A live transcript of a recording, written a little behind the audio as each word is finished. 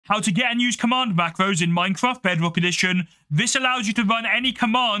How to get and use command macros in Minecraft Bedrock Edition. This allows you to run any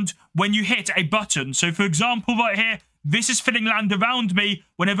command when you hit a button. So for example, right here, this is filling land around me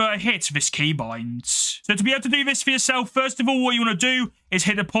whenever I hit this keybind. So to be able to do this for yourself, first of all, what you want to do is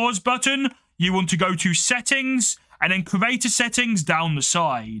hit the pause button. You want to go to settings and then creator settings down the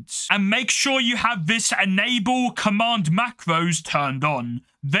sides. And make sure you have this enable command macros turned on.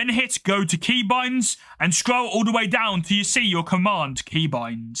 Then hit go to keybinds and scroll all the way down till you see your command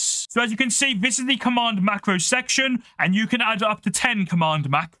keybinds. So as you can see, this is the command macro section and you can add up to 10 command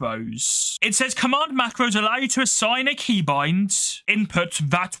macros. It says command macros allow you to assign a keybind input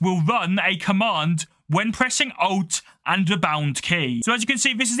that will run a command when pressing Alt and the bound key. So as you can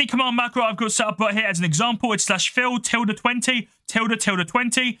see, this is the command macro I've got set up right here as an example. It's /fill ~20 ~20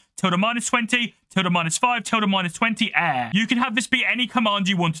 ~20 ~5 -20 air. You can have this be any command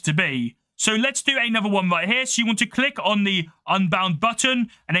you want it to be. So let's do another one right here. So you want to click on the unbound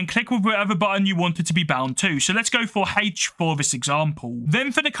button and then click with whatever button you want it to be bound to. So let's go for H for this example.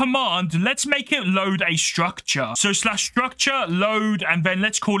 Then for the command, let's make it load a structure. So /structure load and then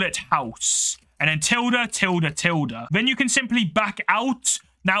let's call it house. And then tilde. Then you can simply back out.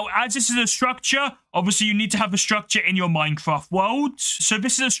 Now, as this is a structure, obviously you need to have a structure in your Minecraft world. So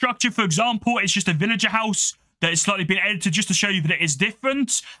this is a structure, for example, it's just a villager house that has slightly been edited just to show you that it is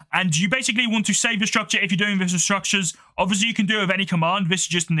different. And you basically want to save the structure if you're doing this with structures. Obviously, you can do it with any command. This is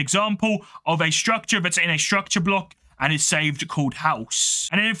just an example of a structure that's in a structure block and is saved called house.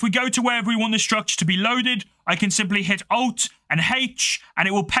 And then if we go to wherever we want the structure to be loaded, I can simply hit Alt and H and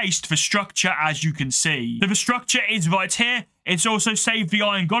it will paste the structure as you can see. So the structure is right here. It's also saved the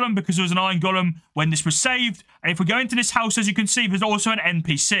iron golem because there was an iron golem when this was saved. And if we go into this house, as you can see, there's also an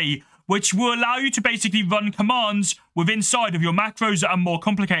NPC, which will allow you to basically run commands within inside of your macros that are more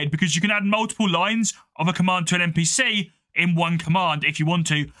complicated because you can add multiple lines of a command to an NPC in one command if you want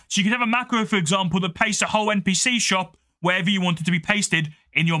to. So you can have a macro, for example, that pastes a whole NPC shop wherever you want it to be pasted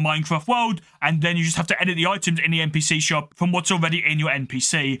in your Minecraft world, and then you just have to edit the items in the NPC shop from what's already in your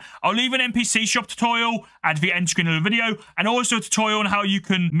NPC. I'll leave an NPC shop tutorial at the end screen of the video, and also a tutorial on how you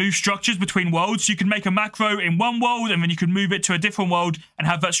can move structures between worlds. So you can make a macro in one world, and then you can move it to a different world and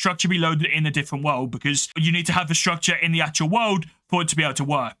have that structure be loaded in a different world, because you need to have the structure in the actual world for it to be able to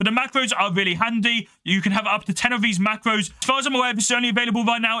work. But the macros are really handy. You can have up to 10 of these macros. As far as I'm aware, this is only available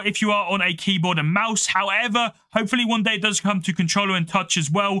right now if you are on a keyboard and mouse. However, hopefully one day it does come to controller and touch as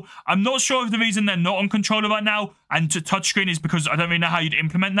well. I'm not sure if the reason they're not on controller right now and to touchscreen is because I don't really know how you'd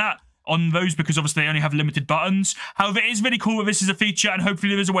implement that on those, because obviously they only have limited buttons. However, it is really cool that this is a feature, and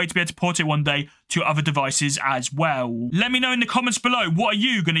hopefully there is a way to be able to port it one day to other devices as well. Let me know in the comments below, what are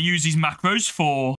you going to use these macros for?